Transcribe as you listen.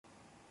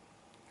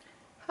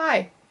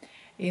Hi!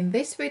 In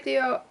this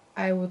video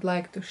I would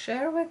like to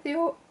share with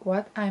you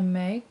what I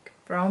make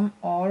from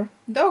our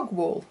dog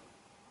wool.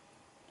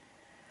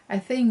 I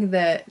think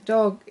the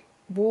dog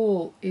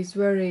wool is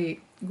very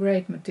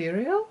great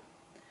material.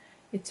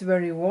 It's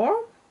very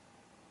warm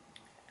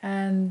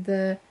and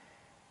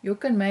you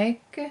can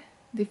make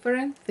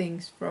different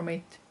things from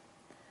it.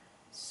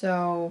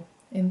 So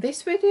in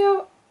this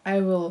video I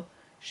will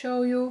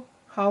show you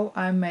how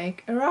I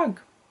make a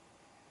rug.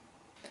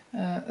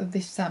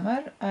 This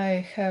summer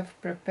I have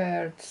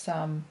prepared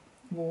some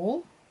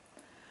wool.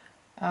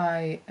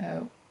 I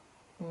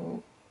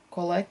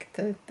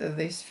collected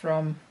this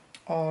from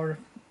our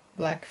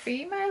black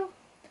female,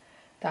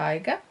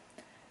 Taiga.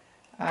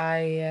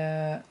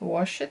 I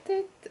washed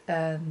it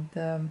and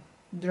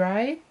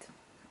dried it,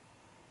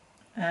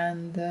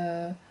 and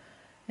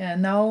yeah,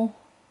 now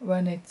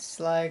when it's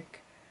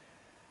like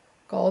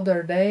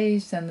colder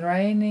days and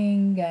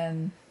raining,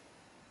 and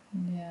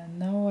yeah,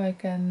 now I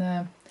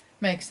can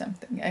make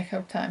something. I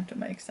have time to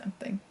make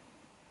something.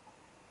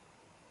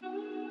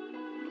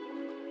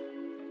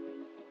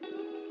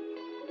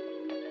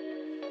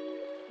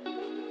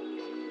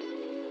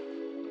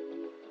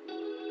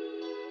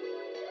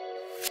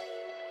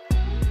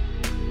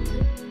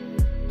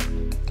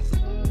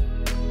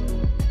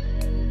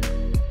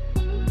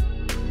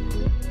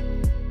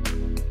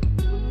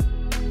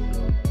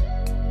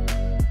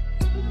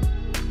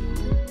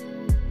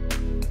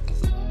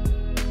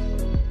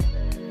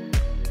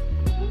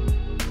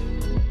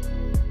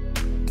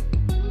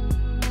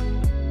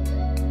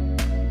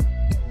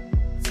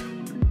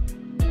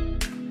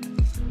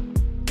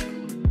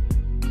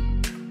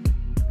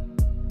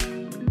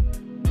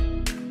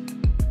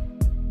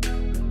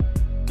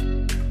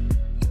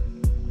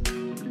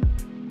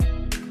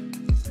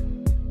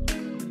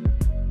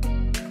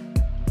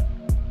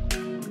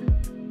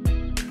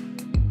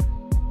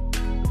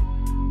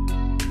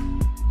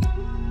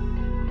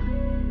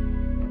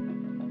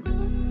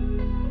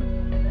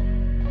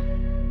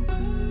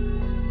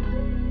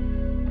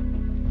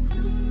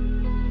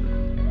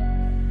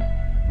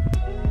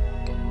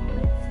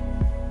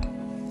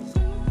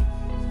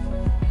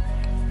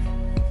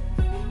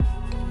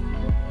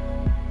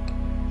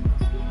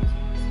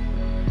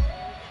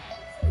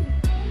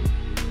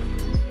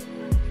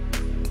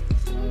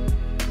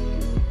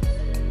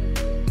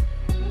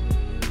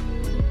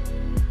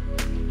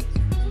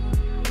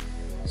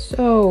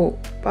 So,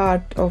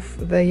 part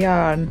of the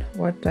yarn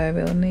what I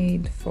will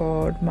need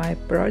for my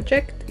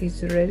project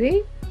is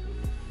ready.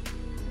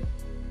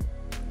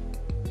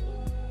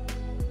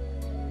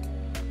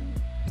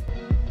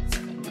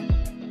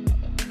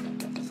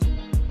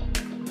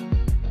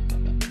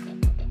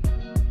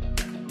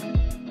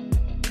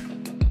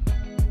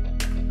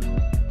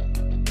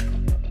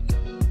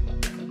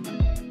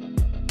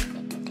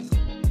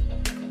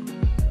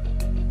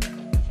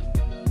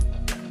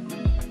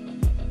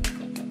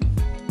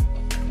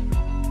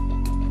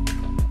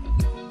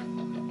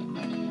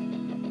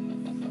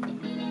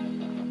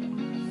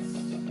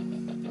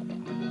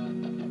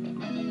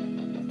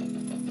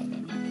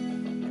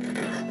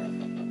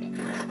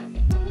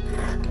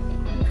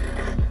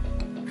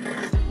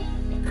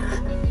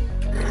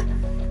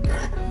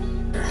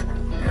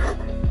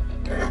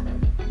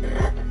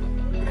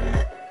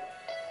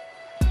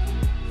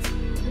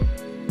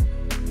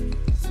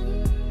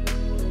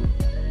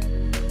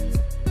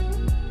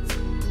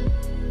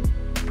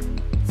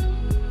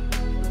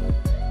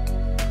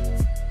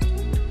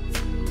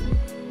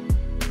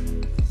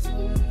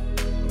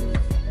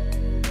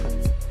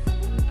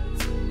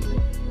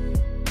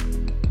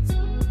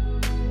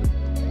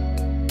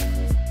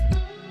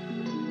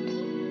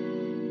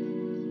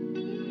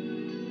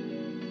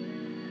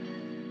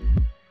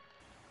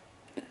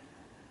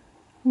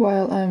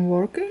 While I'm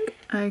working,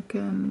 I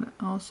can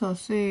also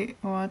see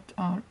what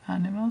our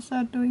animals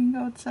are doing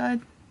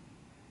outside.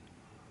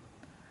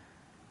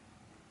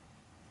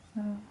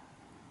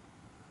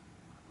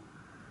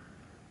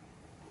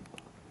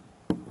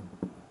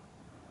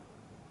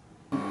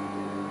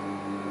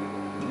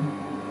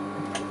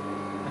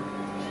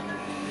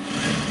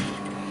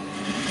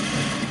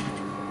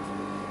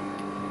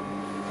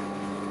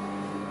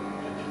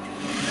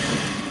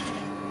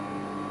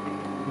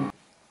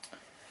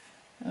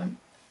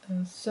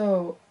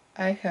 So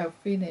I have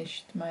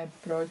finished my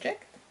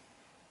project.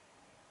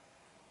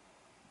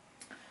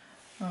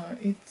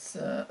 It's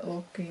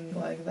looking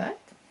like that.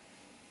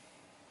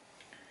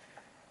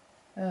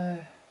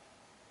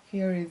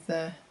 Here is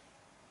the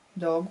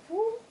dog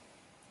wool.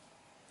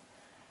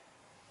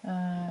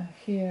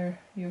 Here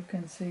you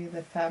can see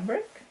the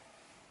fabric,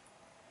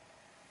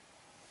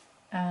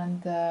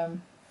 and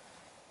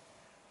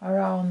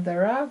around the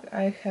rug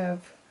I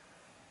have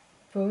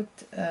put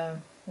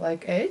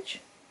like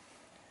edge,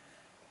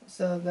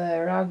 so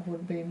the rug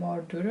would be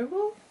more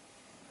durable.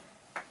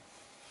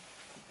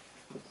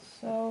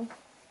 So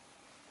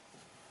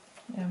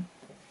yeah,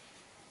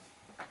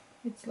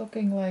 it's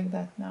looking like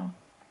that now.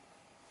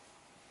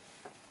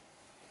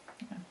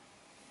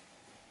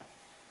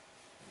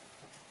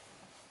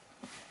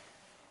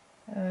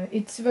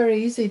 It's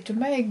very easy to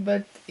make,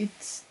 but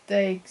it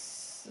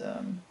takes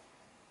a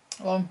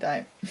long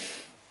time.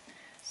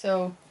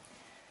 So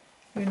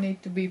you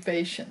need to be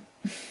patient.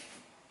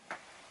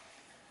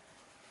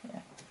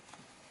 Yeah.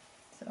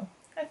 So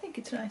I think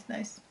it's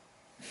nice.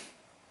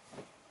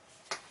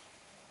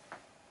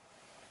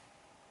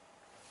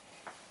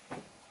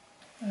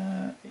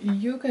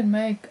 You can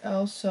make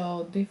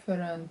also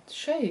different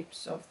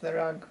shapes of the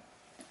rug.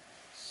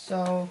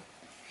 So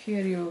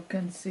here you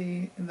can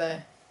see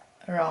the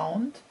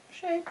round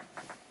shape.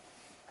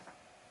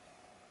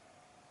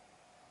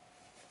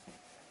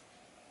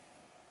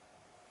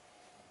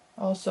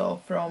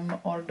 Also from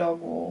our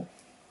dog wool.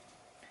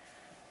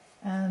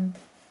 And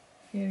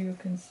here you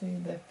can see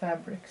the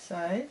fabric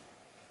side.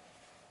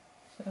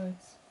 So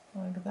it's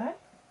like that.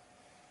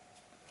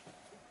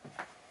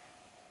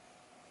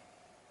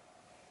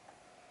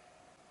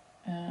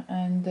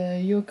 And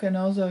you can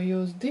also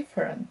use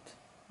different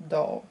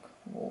dog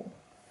wool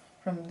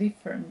from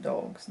different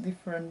dogs,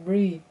 different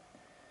breed.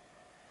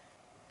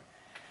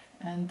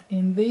 And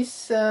in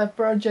this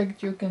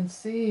project you can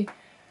see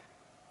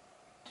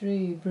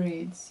 3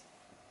 breeds,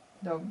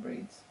 dog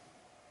breeds.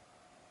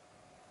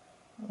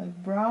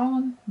 Like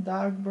brown,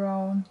 dark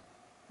brown,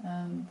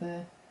 and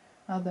the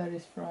other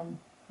is from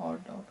our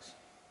dogs.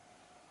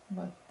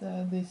 But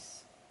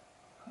this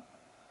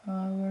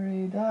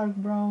very dark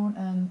brown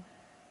and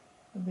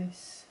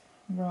this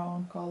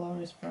brown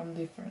color is from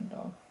different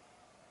dog.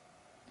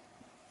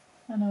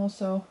 And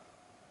also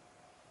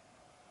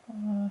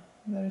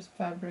there is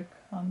fabric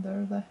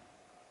under the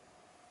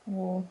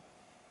wool,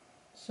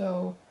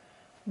 so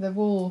the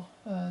wool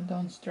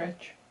don't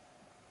stretch.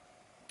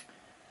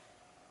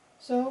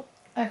 So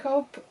I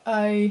hope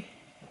I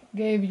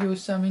gave you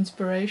some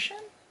inspiration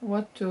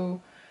what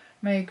to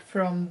make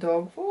from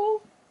dog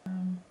wool.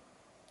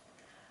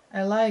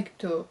 I like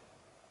to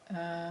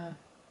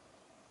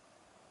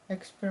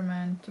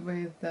experiment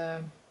with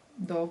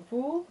dog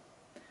wool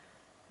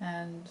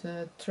and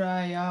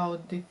try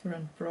out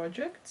different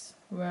projects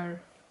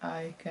where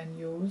I can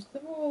use the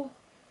wool.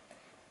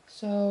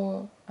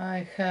 So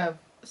I have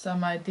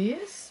some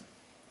ideas,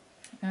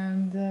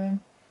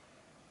 and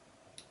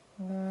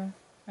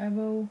I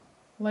will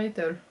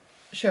later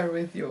share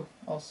with you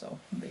also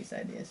these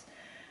ideas.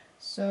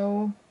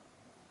 So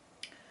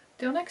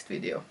till next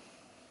video.